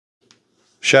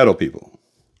Shadow people,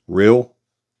 real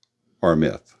or a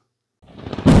myth?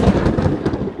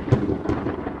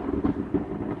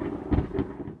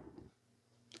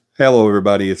 Hello,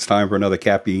 everybody. It's time for another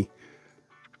C.A.P.I.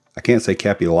 I can't say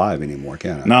C.A.P.I. live anymore,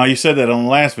 can I? No, you said that on the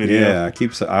last video. Yeah,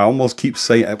 I almost keep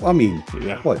saying. I mean,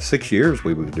 Yeah. what, 6 years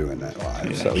we've been doing that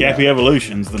live. Yeah. So C.A.P.I.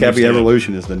 Evolution's the C.A.P.I. new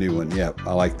Evolution is the new one. Yep,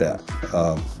 I like that.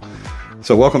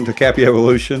 So welcome to C.A.P.I.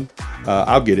 Evolution.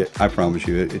 I'll get it. I promise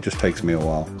you. It just takes me a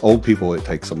while. Old people, it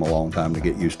takes them a long time to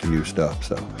get used to new stuff.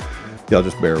 So y'all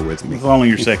just bear with me. It's only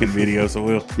your second video, so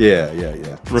we'll. Yeah.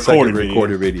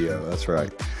 Recorded video. That's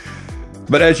right.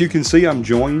 But as you can see, I'm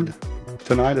joined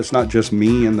tonight. It's not just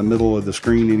me in the middle of the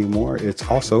screen anymore. It's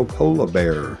also Polar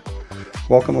Bear.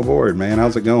 Welcome aboard, man.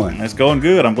 How's it going? It's going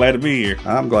good. I'm glad to be here.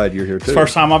 I'm glad you're here too. It's the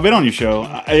first time I've been on your show.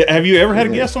 Have you ever had a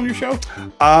guest on your show?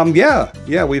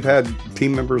 Yeah. We've had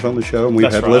team members on the show, and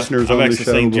we've had listeners on the show. I've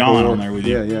actually seen John on there with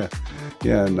you.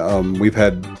 Yeah. And we've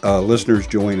had listeners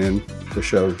join in the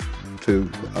show too.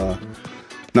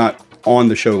 Not on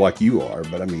the show like you are,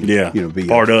 but I mean, via,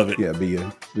 part of it. Yeah,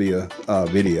 via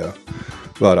video.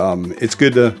 But it's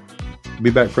good to be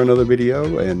back for another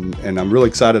video, and I'm really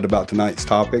excited about tonight's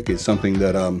topic. It's something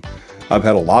that I've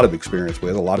had a lot of experience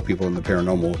with. A lot of people in the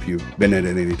paranormal, if you've been in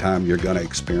it any time, you're gonna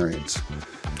experience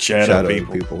shadow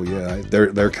people. Yeah,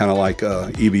 they're kind of like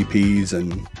EVPs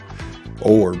and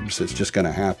orbs. It's just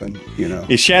gonna happen, you know.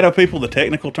 Is shadow people the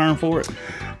technical term for it?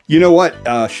 You know what?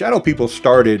 Shadow people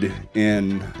started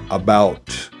in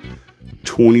about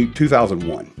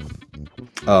 2001.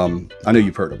 I know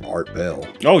you've heard of Art Bell.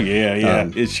 Oh, yeah.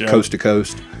 It's Coast to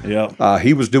Coast. Yeah.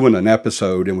 He was doing an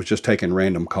episode and was just taking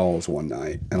random calls one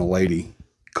night. And a lady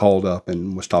called up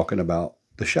and was talking about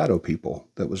the shadow people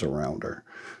that was around her,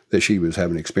 that she was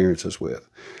having experiences with.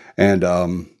 And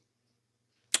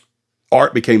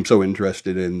Art became so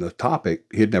interested in the topic,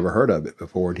 he'd never heard of it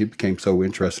before, and he became so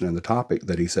interested in the topic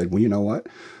that he said, well, you know what?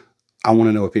 I want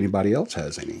to know if anybody else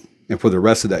has any. And for the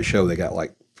rest of that show, they got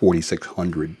like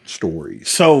 4,600 stories.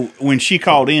 So when she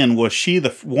called in, was she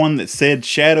the one that said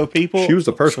shadow people? She was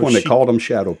the first one that called them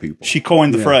shadow people. She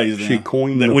coined the phrase. She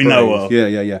coined that the we phrase. know of.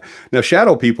 Yeah. Now,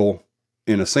 shadow people,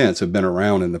 in a sense, have been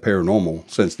around in the paranormal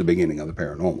since the beginning of the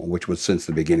paranormal, which was since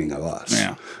the beginning of us.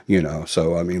 Yeah. You know,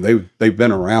 so I mean, they've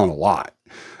been around a lot.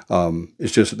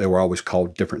 It's just that they were always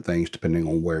called different things depending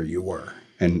on where you were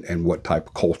and what type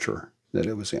of culture that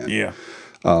it was in. Yeah.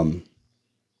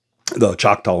 The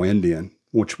Choctaw Indian,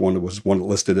 which was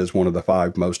listed as one of the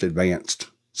 5 most advanced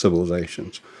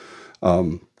civilizations,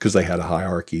 because they had a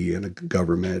hierarchy and a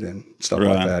government and stuff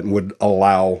like that, and would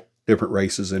allow different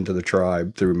races into the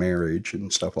tribe through marriage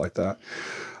and stuff like that.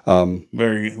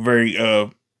 Very,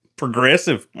 very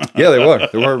progressive. Yeah, they were.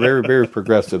 They were very, very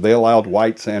progressive. They allowed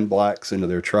whites and blacks into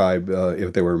their tribe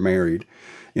if they were married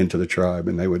into the tribe,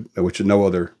 and they would, which no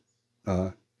other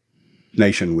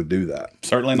nation would do that.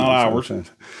 Certainly not ours.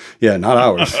 Yeah, not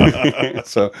ours.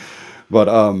 So,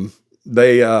 but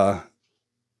they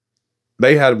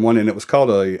had one, and it was called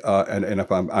and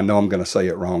if I know I'm going to say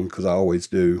it wrong because I always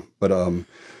do, but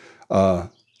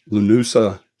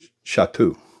Lunusa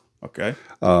Chatu. Okay.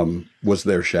 Was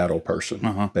their shadow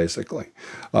person, basically,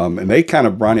 and they kind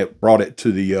of brought it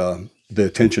to the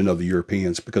attention of the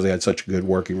Europeans because they had such a good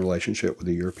working relationship with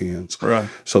the Europeans. Right.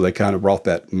 So they kind of brought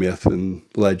that myth and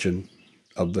legend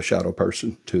of the shadow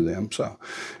person to them. So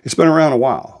it's been around a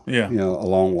while. Yeah. You know, a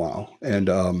long while. And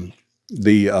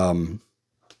the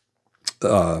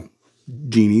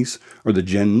genies or the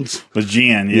jinns. The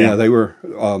jinn, yeah. Yeah, they were,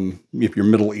 if you're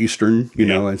Middle Eastern, you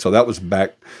know, and so that was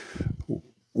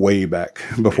way back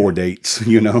before dates,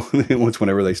 you know,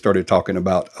 whenever they started talking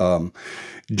about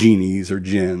genies or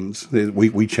jinns.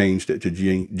 We changed it to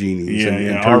genies.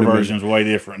 And our version's way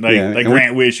different. They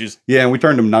grant wishes. Yeah, and we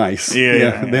turned them nice.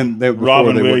 Yeah. Then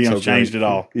Robin Williams changed it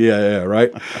all. Yeah,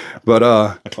 right.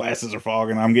 But the classes are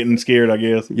fogging. I'm getting scared, I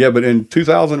guess. Yeah, but in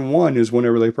 2001 is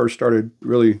whenever they first started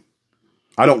really.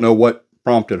 I don't know what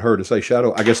prompted her to say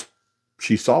shadow. I guess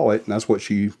she saw it, and that's what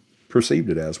she perceived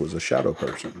it as, was a shadow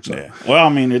person. So. Yeah. Well, I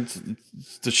mean, it's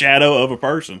the shadow of a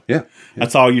person. Yeah.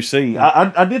 That's all you see.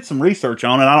 I did some research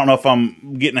on it. I don't know if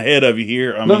I'm getting ahead of you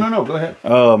here. No. Go ahead.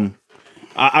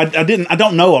 I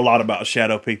don't know a lot about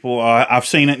shadow people. I've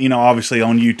seen it, you know, obviously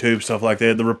on YouTube, stuff like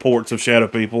that, the reports of shadow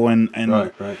people. And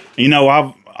right. You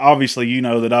know, you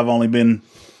know that I've only been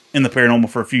in the paranormal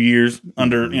for a few years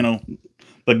under, you know,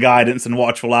 the guidance and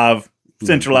watchful eye of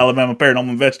Central Alabama paranormal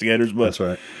investigators. But that's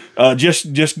right.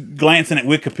 Just glancing at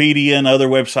Wikipedia and other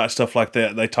websites, stuff like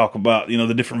that, they talk about, you know,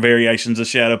 the different variations of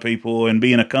shadow people and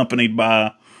being accompanied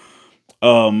by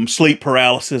sleep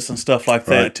paralysis and stuff like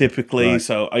that, typically.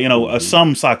 So, you know,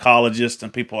 some psychologists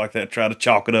and people like that try to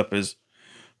chalk it up as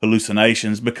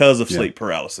hallucinations because of sleep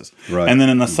paralysis. Right. And then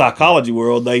in the psychology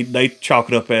world, they chalk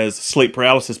it up as sleep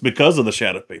paralysis because of the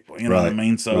shadow people. You know what I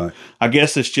mean? So I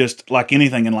guess it's just like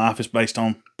anything in life is based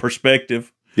on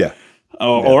perspective. Yeah.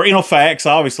 Or you know, facts,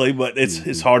 obviously, but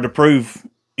it's hard to prove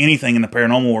anything in the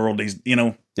paranormal world. You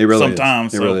know, it really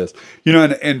sometimes is. It really is. You know,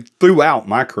 and throughout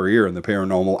my career in the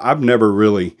paranormal, I've never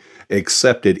really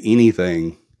accepted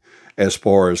anything as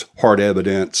far as hard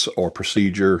evidence or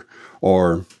procedure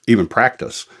or even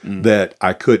practice that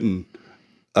I couldn't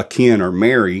akin or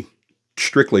marry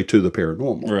strictly to the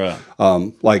paranormal.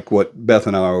 Right. Like what Beth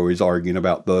and I are always arguing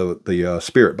about the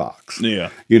spirit box. Yeah.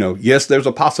 You know, yes, there's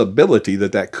a possibility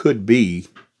that could be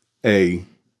a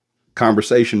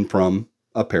conversation from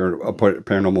a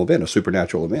paranormal event, a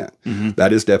supernatural event.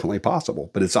 That is definitely possible.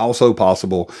 But it's also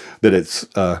possible that it's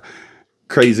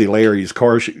Crazy Larry's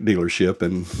car dealership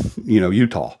in, you know,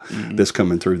 Utah that's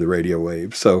coming through the radio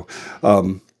waves. So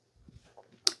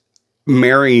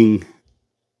marrying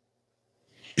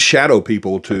shadow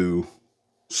people to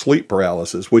sleep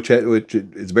paralysis, which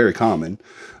is very common,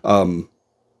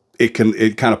 it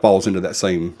kind of falls into that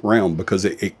same realm because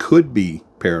it could be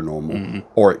paranormal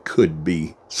or it could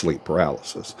be sleep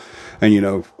paralysis. And you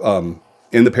know,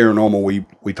 in the paranormal,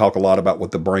 we talk a lot about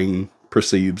what the brain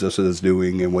perceives us as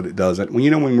doing and what it doesn't. When, you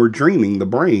know, when we're dreaming, the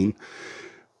brain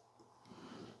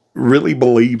really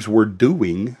believes we're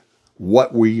doing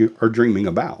what we are dreaming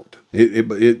about.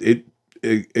 It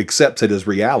accepts it as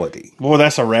reality. Well,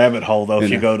 that's a rabbit hole, though, if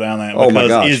you go down that. Oh, my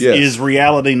gosh, is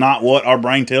reality not what our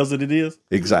brain tells it is?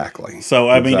 Exactly. So,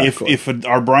 I mean, if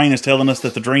our brain is telling us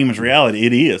that the dream is reality,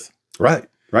 it is. Right.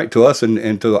 Right. To us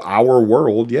and to our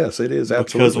world, yes, it is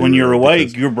absolutely. Because when you're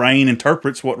awake, your brain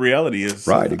interprets what reality is.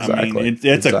 Right, exactly. I mean,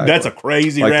 that's a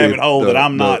crazy rabbit hole that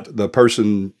I'm not. The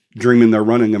person dreaming they're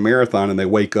running a marathon and they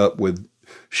wake up with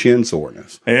shin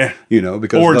soreness. Yeah. You know,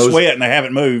 because or sweat and they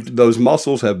haven't moved. Those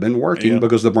muscles have been working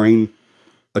because the brain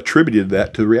attributed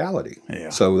that to reality. Yeah.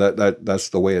 So that's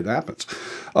the way it happens.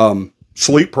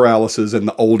 Sleep paralysis and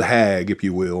the old hag, if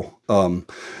you will,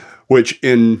 which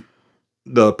in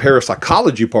the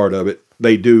parapsychology part of it,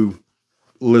 they do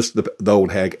list the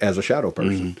old hag as a shadow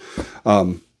person.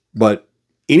 But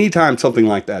anytime something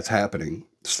like that's happening,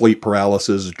 sleep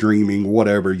paralysis, dreaming,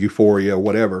 whatever, euphoria,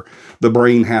 whatever, the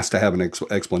brain has to have an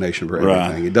explanation for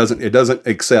everything. It doesn't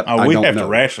accept. We have to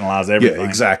rationalize everything. Yeah,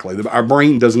 exactly. Our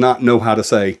brain does not know how to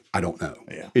say, I don't know.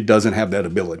 Yeah. It doesn't have that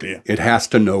ability. Yeah. It has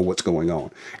to know what's going on.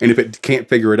 And if it can't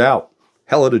figure it out,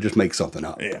 hell, it'll just make something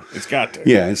up. Yeah, it's got to.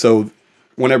 Yeah, and so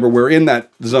whenever we're in that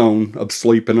zone of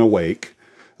sleep and awake,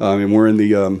 and we're in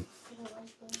the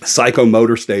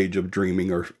psychomotor stage of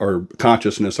dreaming or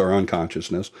consciousness or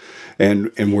unconsciousness,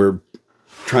 and we're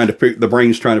the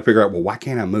brain's trying to figure out, well, why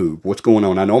can't I move? What's going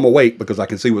on? I know I'm awake because I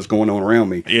can see what's going on around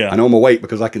me. Yeah. I know I'm awake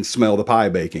because I can smell the pie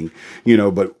baking, you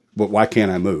know, but why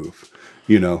can't I move?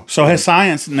 You know. So has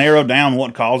science narrowed down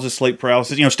what causes sleep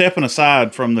paralysis? You know, stepping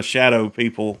aside from the shadow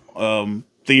people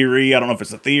theory, I don't know if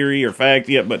it's a theory or fact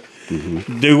yet, but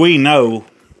do we know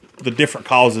the different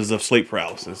causes of sleep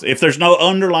paralysis? If there's no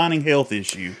underlying health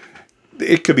issue,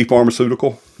 it could be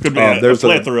pharmaceutical. Could be a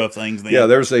plethora of things. Then. Yeah,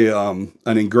 there's an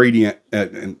ingredient,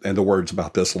 and the word's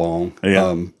about this long.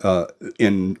 Yeah.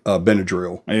 In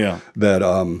Benadryl. Yeah.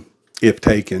 That if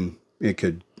taken, it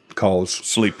could cause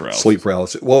sleep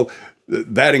paralysis. Well,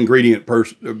 that ingredient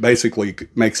basically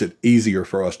makes it easier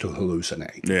for us to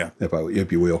hallucinate. Yeah,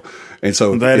 if you will. And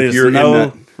so that is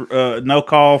no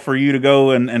call for you to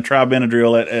go and try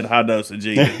Benadryl at high dosage.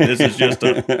 This is just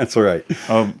a that's right.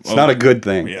 It's not a good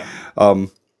thing. Yeah.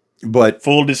 But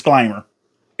full disclaimer,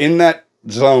 in that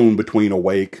zone between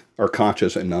awake or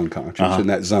conscious and unconscious, in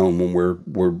that zone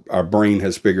when our brain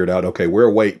has figured out, okay, we're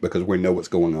awake because we know what's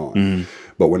going on,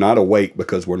 but we're not awake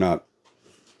because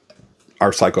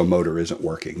our psychomotor isn't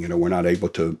working. You know, we're not able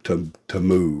to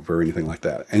move or anything like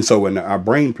that. And so when our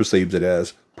brain perceives it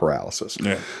as paralysis,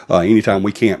 anytime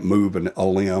we can't move a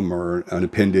limb or an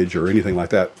appendage or anything like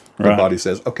that, the body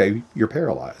says, okay, you're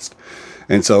paralyzed.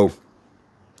 And so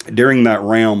during that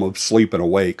realm of sleep and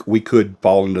awake, we could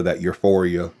fall into that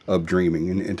euphoria of dreaming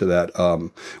and into that,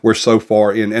 we're so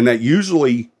far in, and that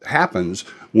usually happens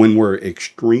when we're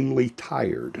extremely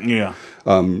tired. Yeah.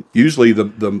 Usually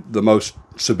the most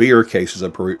severe cases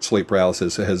of sleep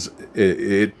paralysis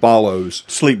it follows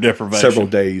sleep deprivation, several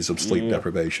days of sleep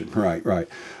deprivation. Right.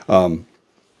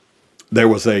 There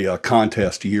was a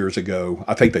contest years ago.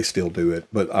 I think they still do it,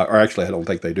 but actually I don't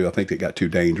think they do. I think it got too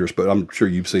dangerous, but I'm sure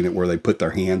you've seen it where they put their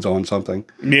hands on something.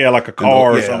 Yeah, like a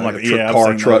car or something like that.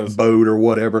 Car, truck, boat, or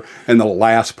whatever, and the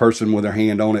last person with their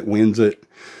hand on it wins it.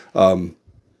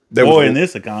 Boy, in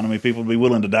this economy, people would be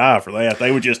willing to die for that.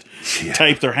 They would just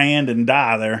tape their hand and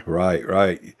die there. Right,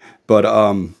 right. But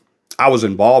I was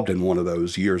involved in one of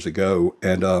those years ago,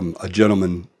 and a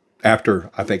gentleman, after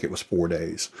I think it was 4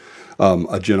 days,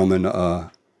 a gentleman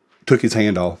took his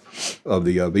hand off of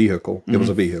the vehicle. It was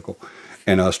a vehicle,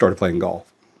 and started playing golf.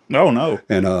 Oh, no.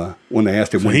 And when they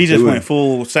asked him, he just went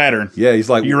full Saturn. Yeah, he's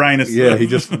like Uranus. Yeah, he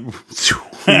just he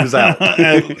was out.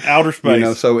 Outer space. You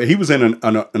know, so he was in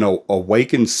an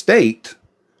awakened state,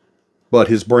 but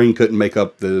his brain couldn't make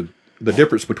up the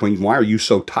difference between why are you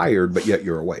so tired but yet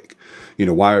you're awake. You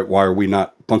know, why are we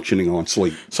not functioning on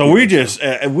sleep? So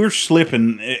we're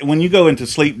slipping. When you go into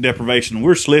sleep deprivation,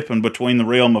 we're slipping between the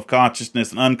realm of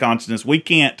consciousness and unconsciousness. We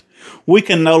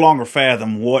can no longer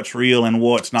fathom what's real and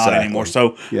what's not anymore.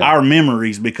 So our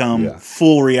memories become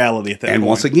full reality at that point. And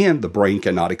once again, the brain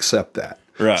cannot accept that.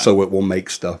 Right. So it will make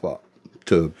stuff up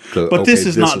but this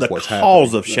is not the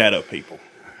cause of shadow people.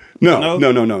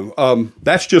 No.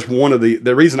 That's just one of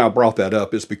the reason I brought that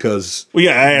up is because I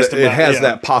asked it has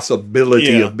that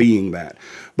possibility of being that.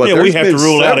 But we have to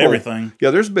rule out everything. Yeah,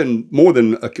 there's been more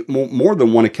than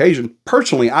one occasion.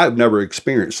 Personally, I've never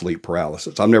experienced sleep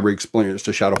paralysis. I've never experienced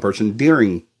a shadow person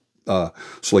during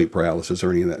sleep paralysis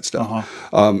or any of that stuff.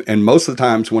 And most of the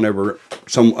times, whenever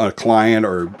a client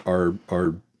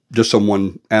or just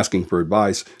someone asking for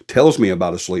advice tells me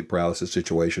about a sleep paralysis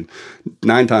situation,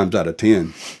 9 times out of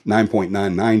 10,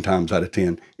 9.99 times out of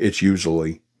 10, it's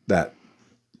usually that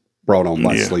brought on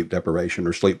by sleep deprivation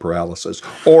or sleep paralysis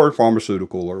or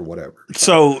pharmaceutical or whatever.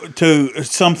 So to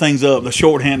sum things up, the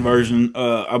shorthand version,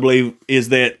 I believe, is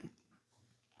that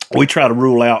we try to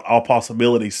rule out all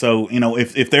possibilities. So, you know,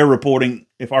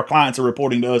 if our clients are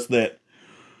reporting to us that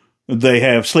they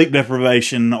have sleep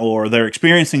deprivation or they're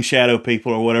experiencing shadow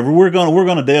people or whatever, we're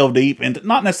gonna delve deep into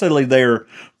not necessarily their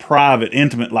private,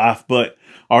 intimate life, but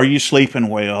are you sleeping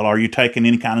well? Are you taking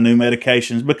any kind of new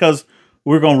medications? Because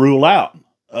we're gonna rule out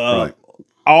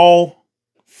all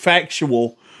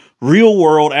factual, real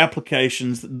world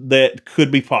applications that could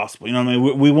be possible. You know what I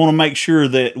mean? We want to make sure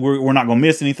that we're not going to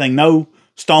miss anything. No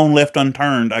stone left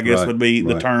unturned, I guess would be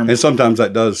the term. And sometimes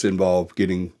that does involve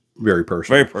getting very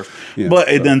personal. Very personal. Yeah, but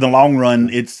in the long run,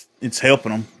 it's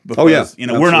helping them. Because, you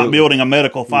know, we're not building a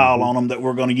medical file on them that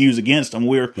we're going to use against them.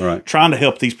 We're trying to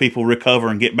help these people recover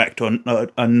and get back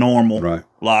to a normal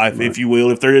life, if you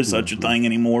will, if there is such a thing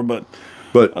anymore. But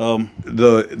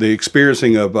the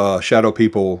experiencing of shadow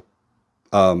people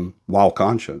while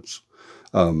conscious,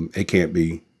 it can't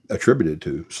be attributed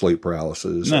to sleep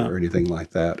paralysis or anything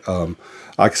like that.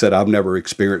 Like I said, I've never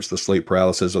experienced the sleep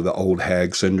paralysis or the old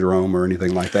hag syndrome or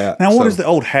anything like that. Now, what is the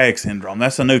old hag syndrome?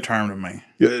 That's a new term to me.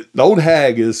 The old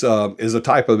hag is a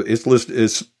type of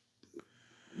it's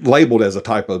labeled as a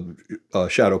type of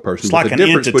shadow person. It's like the an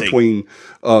difference entity between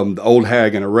the old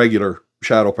hag and a regular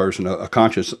shadow person, a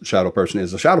conscious shadow person,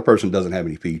 is a shadow person doesn't have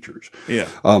any features. Yeah,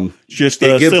 just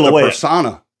it gives silhouette. The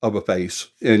persona of a face,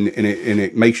 and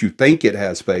it makes you think it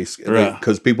has face,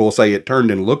 because people will say it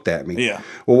turned and looked at me. Yeah.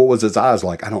 Well, what was its eyes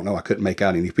like? I don't know. I couldn't make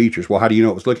out any features. Well, how do you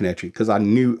know it was looking at you? Because I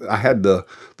knew I had the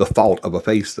thought of a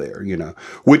face there. You know,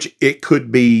 which it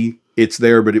could be. It's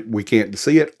there, but we can't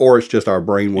see it, or it's just our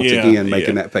brain once again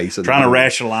making that face. Trying to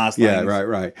rationalize things. Yeah,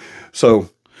 right. So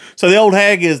the old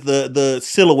hag is the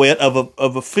silhouette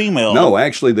of a female. No,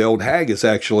 actually, the old hag is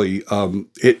actually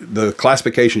the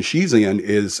classification she's in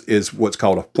is what's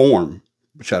called a form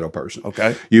shadow person.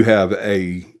 Okay, you have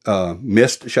a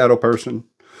mist shadow person,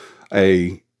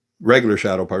 a regular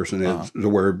shadow person is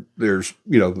where there's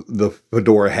the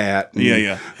fedora hat,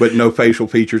 but no facial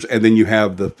features, and then you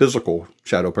have the physical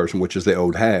shadow person, which is the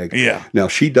old hag. Yeah. Now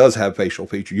she does have facial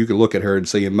features. You can look at her and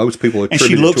see, and most people attribute and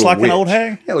she looks it to like a witch. An old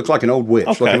hag. Yeah, looks like an old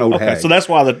witch, like an old hag. So that's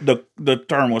why the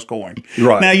term was coined.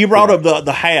 Right. Now you brought up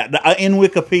the hat in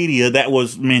Wikipedia that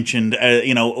was mentioned.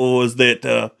 Was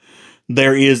that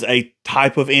there is a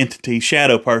type of entity,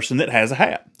 shadow person, that has a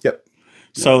hat. Yep.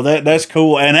 So that's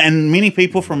cool, and many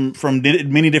people from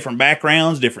many different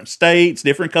backgrounds, different states,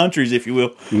 different countries, if you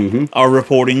will, are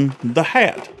reporting the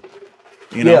hat.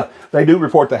 Yeah, they do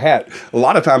report the hat. A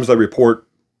lot of times they report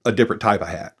a different type of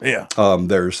hat. Yeah.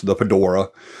 There's the fedora,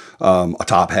 a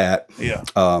top hat. Yeah.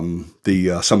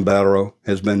 The sombrero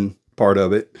has been part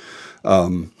of it.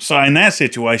 So in that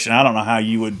situation, I don't know how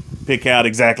you would pick out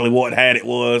exactly what hat it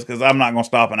was, because I'm not going to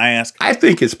stop and ask. I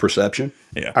think it's perception.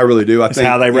 Yeah, I really do. I think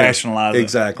how they rationalize it.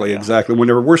 Exactly.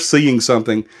 Whenever we're seeing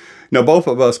something, both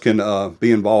of us can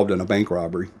be involved in a bank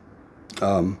robbery,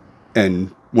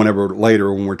 and whenever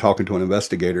later when we're talking to an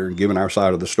investigator and giving our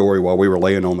side of the story while we were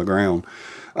laying on the ground,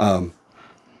 can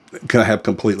have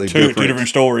completely two different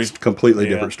stories. Completely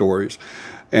different stories.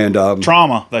 And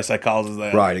trauma, they say, causes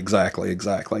that. Right, exactly.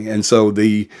 And so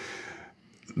the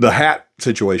hat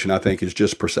situation, I think, is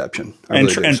just perception. And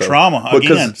trauma,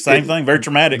 again, same thing, very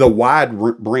traumatic. The wide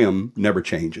brim never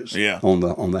changes on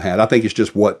the hat. I think it's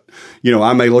just what,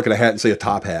 I may look at a hat and say a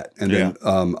top hat, and then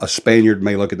a Spaniard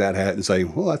may look at that hat and say,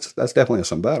 well, that's definitely a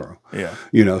sombrero.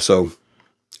 Yeah. So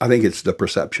I think it's the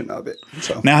perception of it.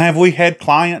 So now, have we had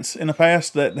clients in the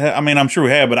past that I'm sure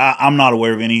we have, but I'm not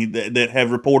aware of any that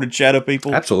have reported shadow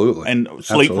people. Absolutely. And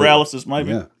sleep paralysis,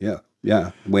 maybe.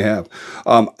 Yeah, we have.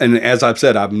 And as I've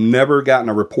said, I've never gotten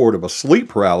a report of a sleep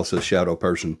paralysis shadow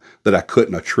person that I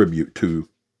couldn't attribute to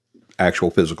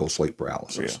actual physical sleep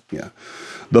paralysis. Yeah.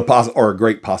 Or a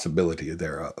great possibility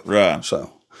thereof. Right.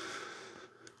 So,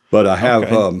 but I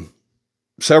have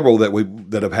several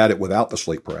that have had it without the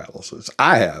sleep paralysis.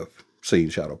 I have seen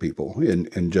shadow people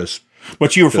and just.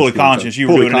 But you were fully conscious. You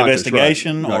were doing an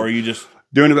investigation, right. Or you just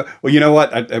doing it? Well, you know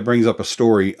what? That brings up a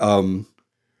story.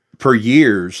 For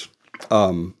years,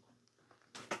 I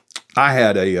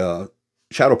had a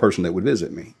shadow person that would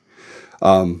visit me.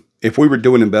 If we were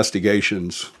doing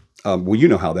investigations, well, you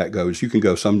know how that goes. You can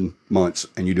go some months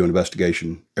and you do an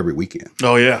investigation every weekend.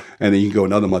 Oh, yeah. And then you can go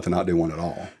another month and not do one at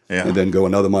all. Yeah. And then go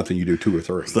another month and you do 2 or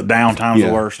 3. It's the downtime's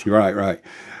the worst. Right.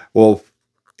 Well,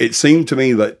 it seemed to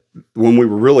me that when we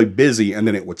were really busy and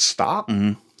then it would stop,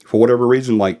 for whatever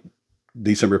reason, like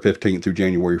December 15th through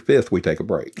January 5th, we take a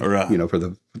break, right. For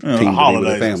the team to be with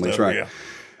the families, right? Yeah.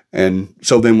 And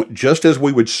so then just as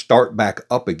we would start back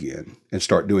up again and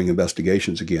start doing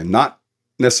investigations again, not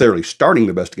necessarily starting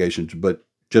the investigations, but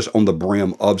just on the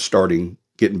brim of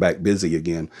getting back busy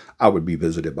again, I would be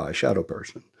visited by a shadow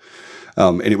person.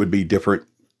 And it would be different,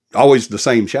 always the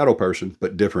same shadow person,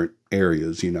 but different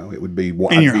areas, It would be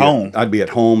in your home. I'd be at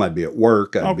home, I'd be at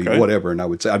work, I'd be whatever. And I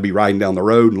would say, I'd be riding down the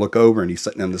road and look over and he's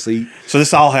sitting in the seat. So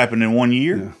this all happened in 1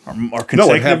 year or consecutive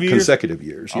No, it happened years? consecutive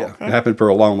years. Yeah. It happened for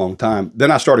a long, long time. Then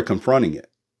I started confronting it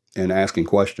and asking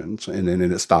questions, and then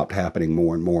it stopped happening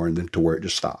more and more, and then to where it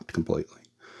just stopped completely.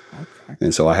 Okay.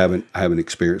 And so I haven't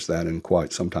experienced that in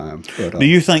quite some time. But, do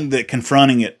you think that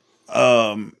confronting it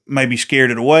maybe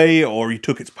scared it away, or you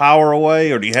took its power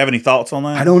away, or do you have any thoughts on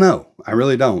that? I don't know. I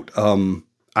really don't.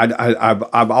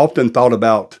 I've often thought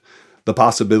about the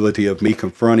possibility of me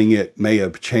confronting it may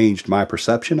have changed my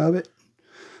perception of it,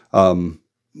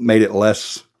 made it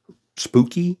less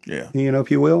spooky, if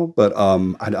you will. But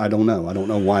I don't know. I don't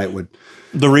know why it would.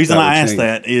 The reason I asked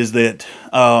that is that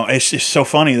it's just so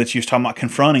funny that you was talking about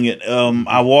confronting it.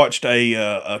 I watched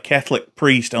a Catholic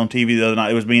priest on TV the other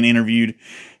night. It was being interviewed,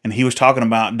 and he was talking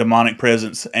about demonic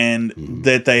presence, and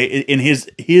that they, in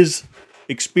his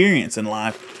experience in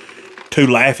life, to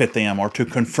laugh at them or to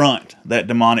confront that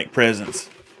demonic presence,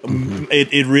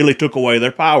 it really took away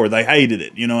their power. They hated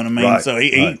it. You know what I mean? Right, so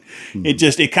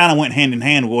it kind of went hand in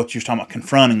hand with what you was talking about,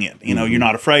 confronting it. You're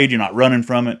not afraid. You're not running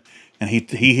from it. And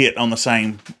he hit on the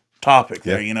same topic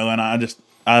there, and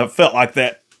I felt like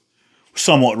that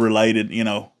somewhat related, You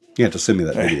have to send me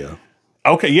that video.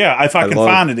 Okay, yeah, if I can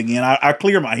find it again. I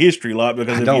clear my history a lot,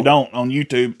 because if you don't on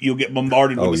YouTube, you'll get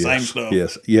bombarded with the same stuff.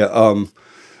 Yes, yeah.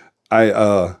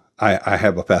 I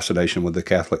have a fascination with the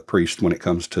Catholic priest when it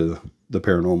comes to the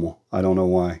paranormal. I don't know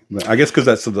why. I guess because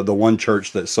that's the one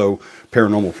church that's so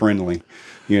paranormal friendly,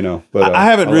 But I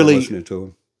haven't really listening to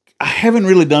him. I haven't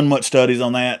really done much studies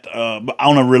on that, but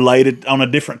on a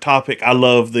different topic, I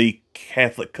love the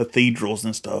Catholic cathedrals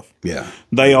and stuff. Yeah.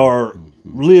 They are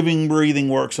living, breathing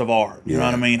works of art. You know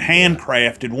what I mean?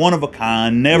 Handcrafted, one of a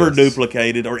kind, never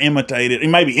duplicated or imitated. It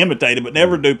may be imitated, but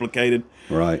never duplicated.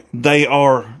 Right. They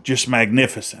are just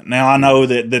magnificent. Now, I know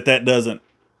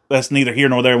that's neither here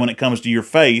nor there when it comes to your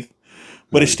faith,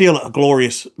 but it's still a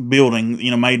glorious building,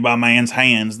 made by man's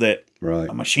hands that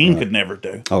a machine could never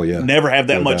do. Oh, yeah. Never have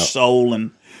that much soul. And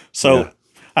so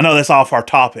I know that's off our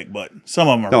topic, but some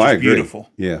of them are just beautiful.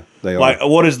 Yeah, they are. Like,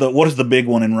 what is the big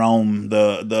one in Rome?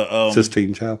 The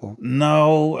Sistine Chapel?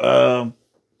 No,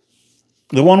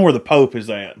 the one where the Pope is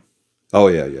at. Oh,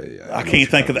 yeah. I can't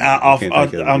think of that.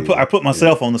 I put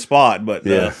myself on the spot, but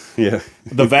the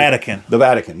Vatican. The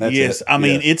Vatican, that's it. I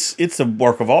mean, it's a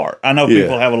work of art. I know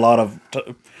people have a lot of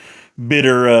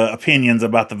bitter opinions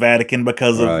about the Vatican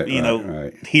because of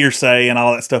hearsay and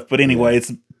all that stuff. But anyway, it's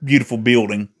a beautiful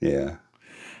building. Yeah.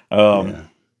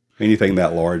 Anything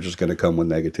that large is going to come with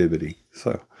negativity.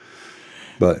 So,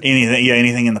 but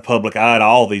anything in the public eye at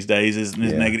all these days is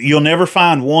negative. You'll never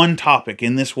find one topic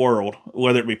in this world,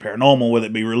 whether it be paranormal, whether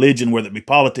it be religion, whether it be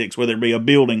politics, whether it be a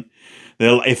building.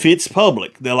 If it's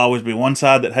public, there'll always be one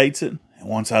side that hates it and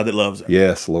one side that loves him.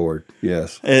 Yes, Lord.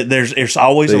 Yes. There's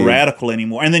always a radical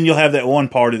anymore, and then you'll have that one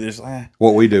party that's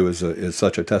what we do is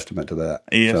such a testament to that.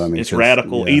 Yes, so, I mean, it's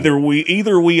radical. Yeah.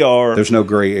 Either we are. There's no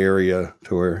gray area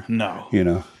to where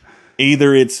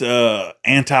Either it's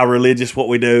anti-religious what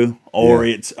we do, or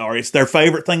it's their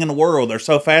favorite thing in the world. They're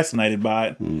so fascinated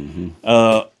by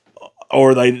it,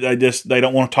 or they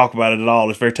don't want to talk about it at all.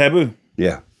 It's very taboo.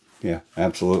 Yeah,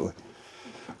 absolutely.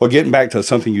 Well, getting back to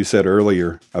something you said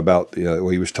earlier about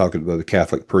he was talking about the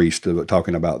Catholic priest,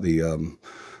 talking about the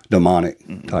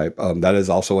demonic type. That is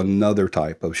also another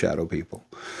type of shadow people,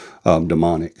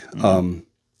 demonic.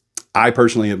 I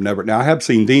personally have never. Now I have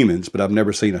seen demons, but I've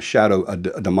never seen a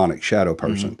demonic shadow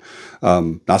person.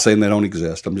 Not saying they don't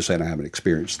exist. I'm just saying I haven't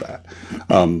experienced that.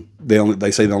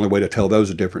 They say the only way to tell those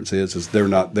a difference is they're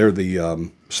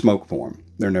the smoke form.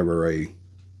 They're never a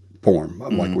form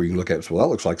like where you can look at it. So, well,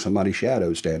 that looks like somebody's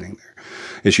shadow standing there.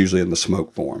 It's usually in the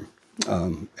smoke form,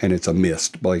 and it's a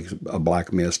mist, like a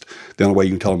black mist. The only way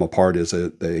you can tell them apart is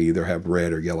that they either have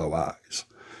red or yellow eyes.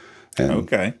 And,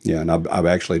 yeah, and I've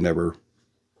actually never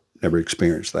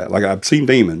experienced that. Like I've seen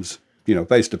demons,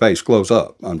 face to face, close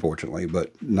up, unfortunately,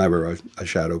 but never a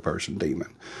shadow person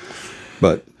demon.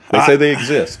 But they say they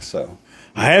exist, so.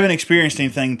 I haven't experienced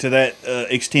anything to that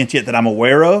extent yet that I'm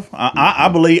aware of. I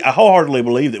wholeheartedly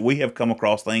believe that we have come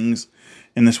across things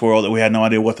in this world that we had no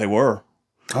idea what they were.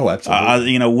 Oh,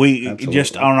 absolutely. Absolutely.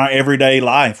 Just on our everyday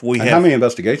life, we have. How many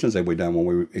investigations have we done when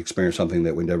we experience something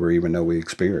that we never even know we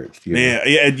experienced?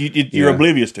 You're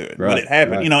oblivious to it, but it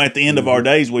happened. Right. At the end of our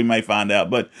days, we may find out.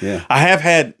 But I have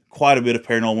had quite a bit of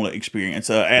paranormal experience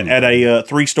at a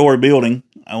 3-story building.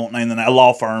 I won't name the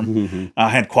law firm. I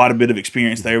had quite a bit of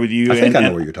experience there with you. I think I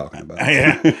know what you're talking about.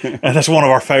 Yeah, that's one of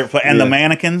our favorite. And the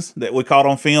mannequins that we caught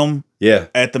on film. Yeah,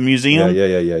 at the museum.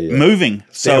 Yeah. Moving.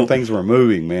 So things were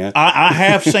moving, man. I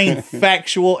have seen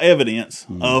factual evidence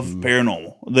of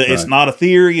paranormal. It's not a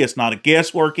theory. It's not a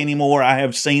guesswork anymore. I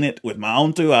have seen it with my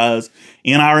own 2 eyes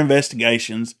in our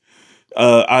investigations.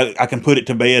 I can put it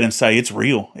to bed and say it's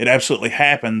real. It absolutely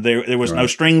happened. There was no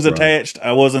strings attached.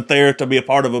 I wasn't there to be a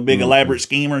part of a big elaborate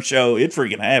scheme or show. It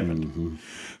freaking happened.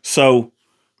 So,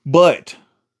 but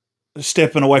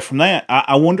stepping away from that,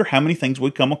 I wonder how many things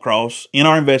we come across in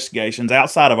our investigations,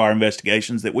 outside of our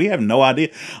investigations, that we have no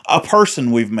idea. A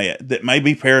person we've met that may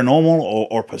be paranormal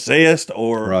or possessed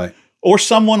or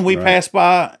someone we pass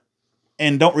by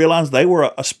and don't realize they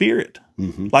were a spirit.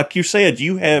 Like you said,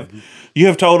 you have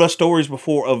told us stories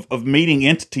before of meeting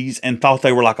entities and thought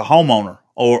they were like a homeowner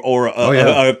or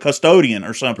a custodian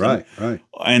or something, right,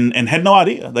 and had no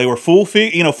idea they were full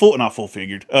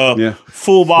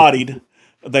bodied.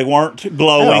 They weren't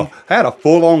glowing. I had a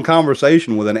full-on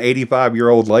conversation with an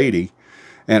 85-year-old lady,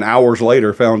 and hours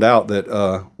later found out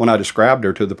that when I described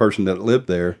her to the person that lived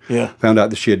there, found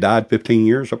out that she had died 15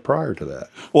 years prior to that.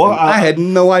 Well, I had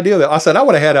no idea that. I said I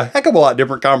would have had a heck of a lot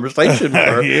different conversation with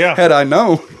her had I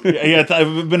known. It would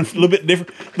have been a little bit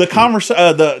different.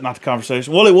 Not the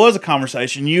conversation. Well, it was a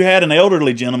conversation. You had an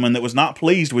elderly gentleman that was not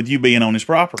pleased with you being on his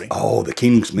property. Oh, the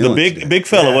King's Mill. The big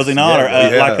fella, was he not?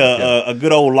 A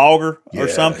good old logger or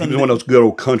something? He was one of those good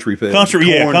old country fed. Country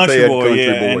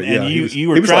boy. And you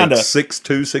were trying to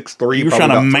 6'2", 6'3", you were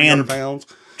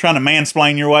trying to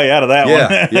mansplain your way out of that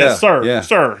one.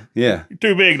 Sir. Yeah. You're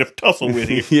too big to tussle with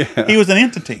here. He was an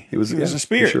entity. He was a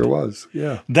spirit. He sure was.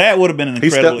 Yeah. That would have been an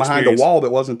incredible experience. He stepped behind a wall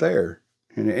that wasn't there.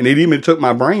 And it even took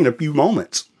my brain a few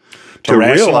moments to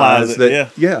realize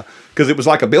that, because it was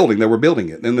like a building. They were building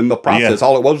it. And then the process,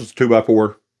 all it was a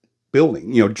 2x4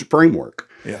 building, framework.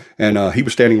 Yeah. And he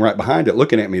was standing right behind it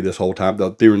looking at me this whole time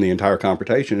during the entire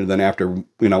confrontation. And then after,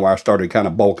 I started kind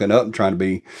of bulking up and trying to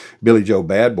be Billy Joe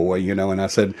bad boy, and I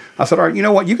said, all right, you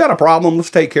know what? You got a problem. Let's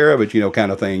take care of it,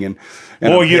 kind of thing. And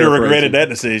boy, you'd have regretted that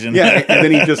decision. Yeah. And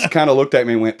then he just kind of looked at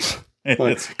me and went, and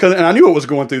I knew what was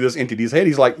going through this entity's head.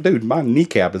 He's like, dude, my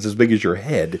kneecap is as big as your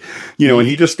head, and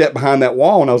he just stepped behind that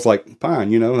wall, and I was like, fine,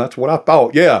 that's what I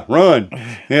thought. Yeah, run.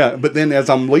 Yeah. But then as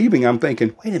I'm leaving, I'm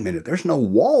thinking, wait a minute, there's no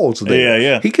walls there.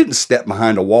 Yeah. He couldn't step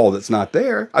behind a wall that's not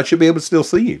there. I should be able to still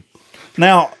see him.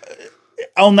 Now,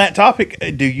 on that topic,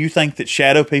 do you think that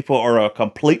shadow people are a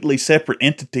completely separate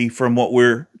entity from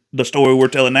the story we're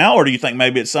telling now, or do you think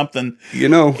maybe it's something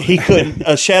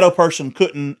a shadow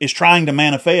person is trying to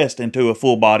manifest into a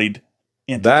full-bodied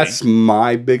entity? That's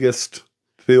my biggest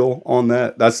feel on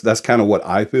that. That's kind of what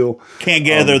I feel. Can't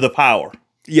gather the power.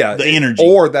 Yeah, the energy,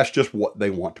 or that's just what they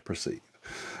want to perceive.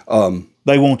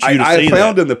 They want you to see I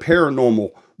found in the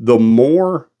paranormal, the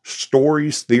more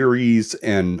stories, theories,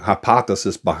 and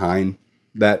hypothesis behind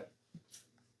that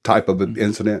type of an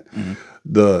incident,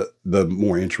 the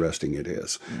more interesting it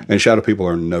is. And shadow people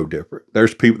are no different.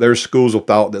 There's schools of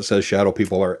thought that says shadow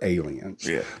people are aliens.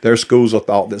 Yeah. There's schools of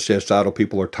thought that says shadow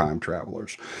people are time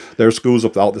travelers. There's schools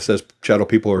of thought that says shadow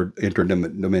people are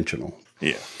interdimensional.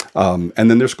 Yeah.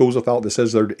 And then there's schools of thought that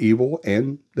says they're evil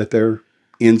and that they're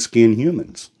in-skin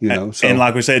humans, you know. So, and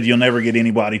like we said, you'll never get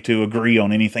anybody to agree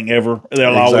on anything ever.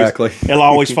 They'll Exactly.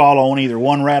 always fall on either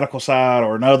one radical side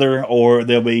or another, or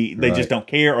they Right. just don't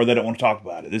care, or they don't want to talk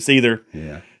about it. It's either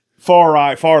yeah. far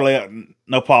right, far left,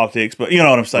 no politics, but you know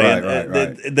what I'm saying.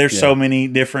 Right. There's so many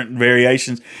different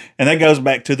variations, and that goes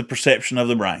back to the perception of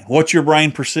the brain. What your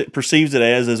brain perceives it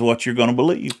as is what you're going to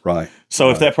believe. Right.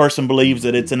 So if that person believes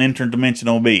that it's an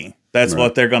interdimensional being, that's Right.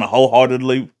 what they're going to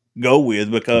wholeheartedly go with,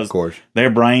 because Of course. their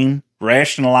brain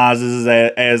rationalizes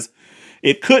as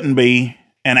it couldn't be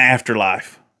an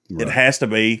afterlife. Right. It has to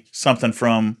be something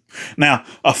from now.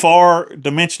 A far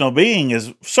dimensional being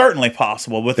is certainly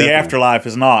possible, but the Definitely. afterlife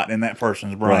is not in that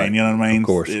person's brain. Right. You know what I mean? Of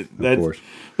course. Of course.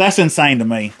 That's insane to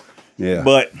me. Yeah.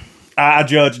 But I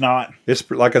judge not. It's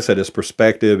like I said, it's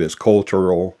perspective, it's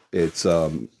cultural, it's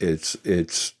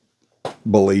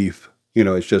belief. You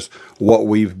know, it's just what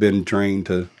we've been trained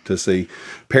to see.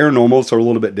 Paranormals are a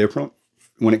little bit different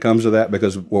when it comes to that,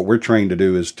 because what we're trained to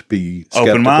do is to be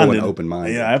skeptical and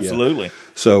open-minded. Yeah, absolutely. Yeah.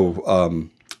 So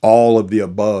all of the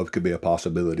above could be a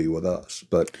possibility with us,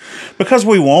 but because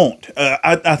we won't.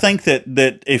 I think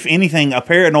that if anything, a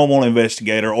paranormal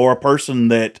investigator or a person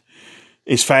that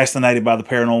is fascinated by the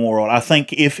paranormal world, I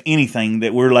think if anything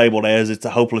that we're labeled as, it's a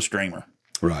hopeless dreamer.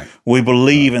 right. We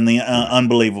believe in the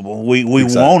unbelievable. We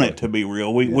want it to be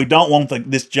real. We don't want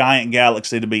this giant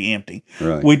galaxy to be empty.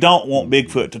 Right. We don't want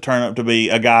Bigfoot to turn up to be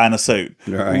a guy in a suit.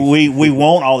 Right. We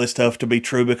want all this stuff to be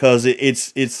true because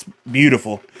it's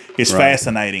beautiful. It's Right.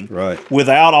 fascinating. Right.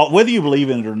 Whether you believe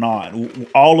in it or not,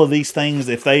 all of these things,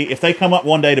 if they come up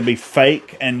one day to be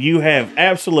fake, and you have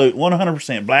absolute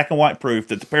 100% black and white proof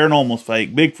that the paranormal's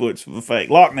fake, Bigfoot's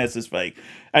fake, Loch Ness is fake,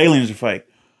 aliens are fake,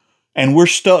 and we're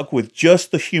stuck with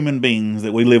just the human beings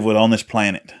that we live with on this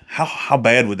planet, how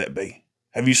bad would that be?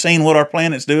 Have you seen what our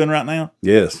planet's doing right now?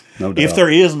 Yes, no doubt. If there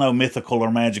is no mythical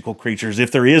or magical creatures,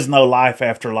 if there is no life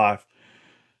after life,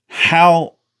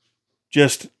 how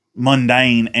just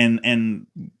mundane and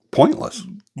Pointless.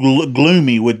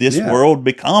 gloomy would this Yeah. world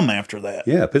become after that?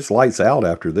 Yeah, if it's lights out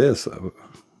after this,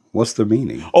 what's the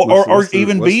meaning? Or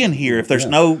even being here, if there's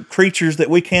no creatures that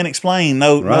we can't explain,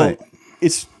 Right.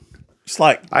 it's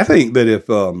like, I think that if,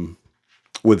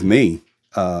 with me,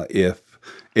 if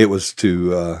it was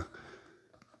to,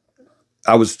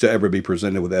 I was to ever be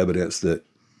presented with evidence that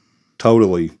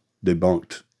totally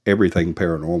debunked everything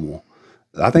paranormal,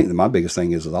 I think that my biggest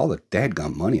thing is all the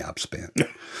dadgum money I've spent. All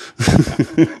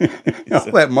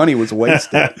that money was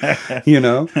wasted, you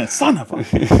know? son of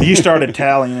a. You started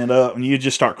tallying it up, and you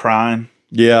just start crying.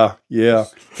 Yeah, yeah.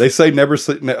 They say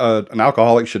an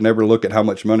alcoholic should never look at how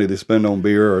much money they spend on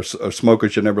beer, or a smoker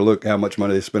should never look at how much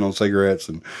money they spend on cigarettes,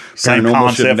 and Same paranormal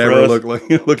concept should for never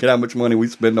us. look at how much money we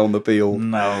spend on the field.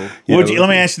 No. You Let know,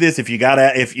 me ask you this: if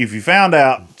you found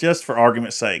out, just for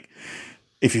argument's sake,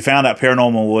 if you found out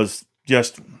paranormal was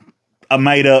just a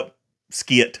made up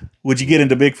skit, would you get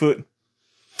into Bigfoot?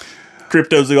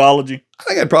 Cryptozoology? I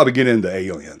think I'd probably get into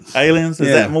aliens. Aliens? Is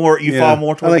Yeah. that more, you fall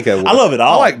more towards? I think I would. I love it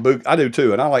all. I do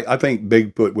too, and I think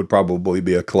Bigfoot would probably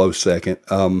be a close second.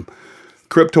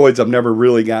 Cryptoids I've never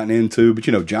really gotten into, but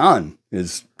John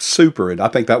is super, and I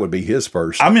think that would be his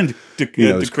first. I'm into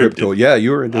cryptid. cryptoid. Yeah,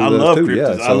 you were into I those love too.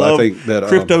 cryptids. Yeah, I so love I think that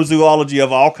cryptozoology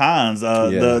of all kinds.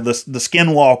 Yeah. The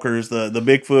skinwalkers, the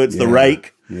Bigfoots, the Yeah.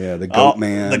 rake. Yeah, the goat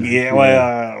man.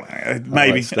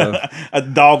 Maybe stuff. a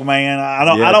dog man. I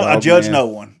dog judge man. no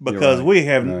one, because You're right. we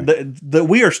have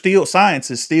we are still,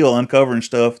 science is still uncovering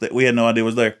stuff that we had no idea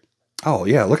was there. Oh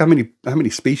yeah, look how many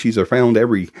species are found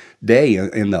every day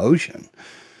in the ocean.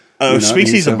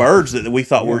 Species of birds that we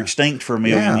thought were Yeah. extinct for a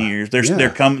million Yeah. years. Yeah.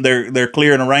 They're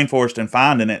clearing a rainforest and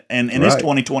finding it, and it's Right.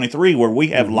 2023 where we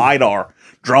have LiDAR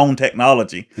drone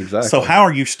technology. Exactly. So how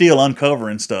are you still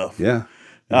uncovering stuff? Yeah.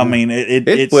 I mean, It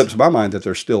it's flips my mind that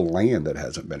there's still land that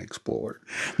hasn't been explored.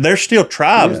 there's still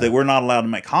tribes Yeah. that we're not allowed to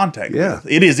make contact Yeah.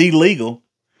 with. It is illegal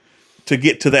to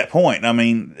get to that point. I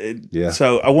mean, Yeah.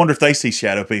 So I wonder if they see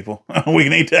shadow people. We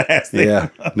need to ask them. Yeah,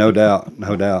 no doubt,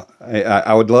 no doubt.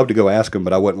 I would love to go ask them,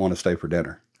 but I wouldn't want to stay for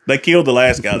dinner. They killed the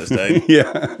last guy that stayed.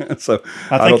 Yeah, so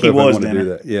I think don't know he if I was want to dinner. do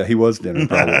that. Yeah, he was dinner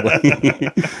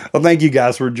probably. Well, thank you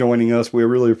guys for joining us. We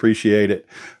really appreciate it.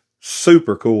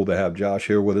 Super cool to have Josh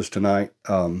here with us tonight.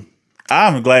 I'm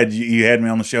glad you had me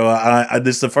on the show.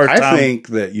 This is the first I time. think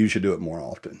that you should do it more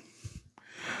often.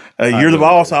 You're the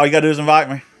boss. All you got to do is invite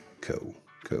me. Cool.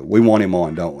 We want him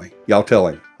on, don't we? Y'all tell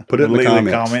him. Put it in the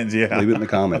Leave comments. Yeah. Leave it in the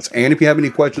comments. And if you have any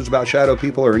questions about shadow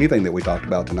people or anything that we talked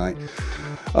about tonight,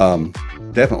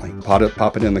 definitely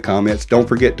pop it in the comments. Don't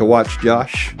forget to watch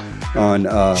Josh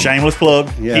on shameless plug.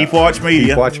 Yeah, Keep Watch Media.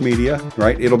 Keep Watch Media,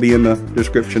 right? It'll be in the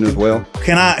description as well.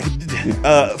 Can I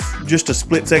just a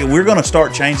split second? We're going to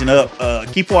start changing up.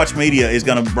 Keep Watch Media is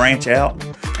going to branch out.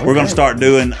 Okay. We're going to start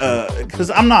doing because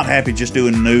I'm not happy just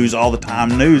doing news all the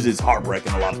time. News is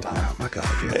heartbreaking a lot of times. Oh my God!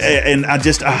 Yes. And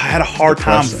I had a hard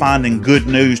time finding good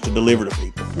news to deliver to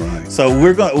people. Right. So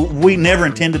we never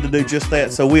intended to do just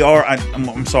that. So we are.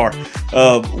 I'm sorry.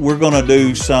 We're going to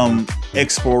do some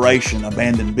exploration,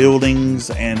 abandoned buildings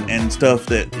and stuff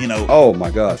that, you know. Oh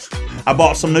my gosh. I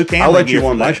bought some new camera I'll let gear you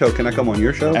on my show. Can I come on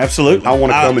your show? Absolutely. I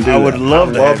want to come and do that. I would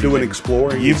love to. I love doing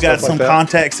exploring. You've got some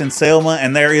contacts in Selma,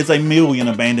 and there is 1 million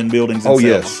abandoned buildings in Selma.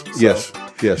 Yes. So yes.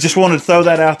 Yes. Just wanted to throw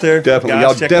that out there. Definitely.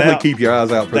 Y'all definitely keep your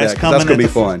eyes out for that. That's going to be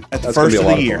fun. At the first of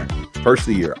the year. First of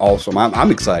the year. Awesome. I'm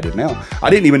excited now.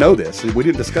 I didn't even know this. We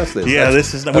didn't discuss this. Yeah,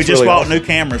 we just bought new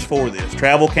cameras for this.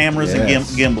 Travel cameras and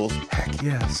gimbals. Heck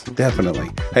yes. Definitely.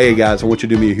 Hey guys, I want you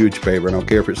to do me a huge favor. I don't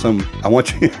care if it's I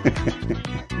want you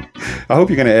I hope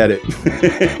you're going to edit.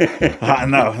 I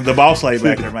know. The boss lady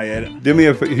back there may edit. Do me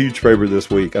a huge favor this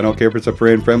week. I don't care if it's a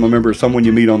friend, family member, or someone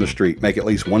you meet on the street. Make at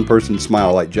least one person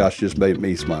smile like Josh just made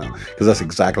me smile, because that's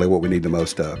exactly what we need the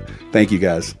most of. Thank you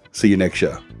guys. See you next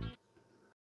show.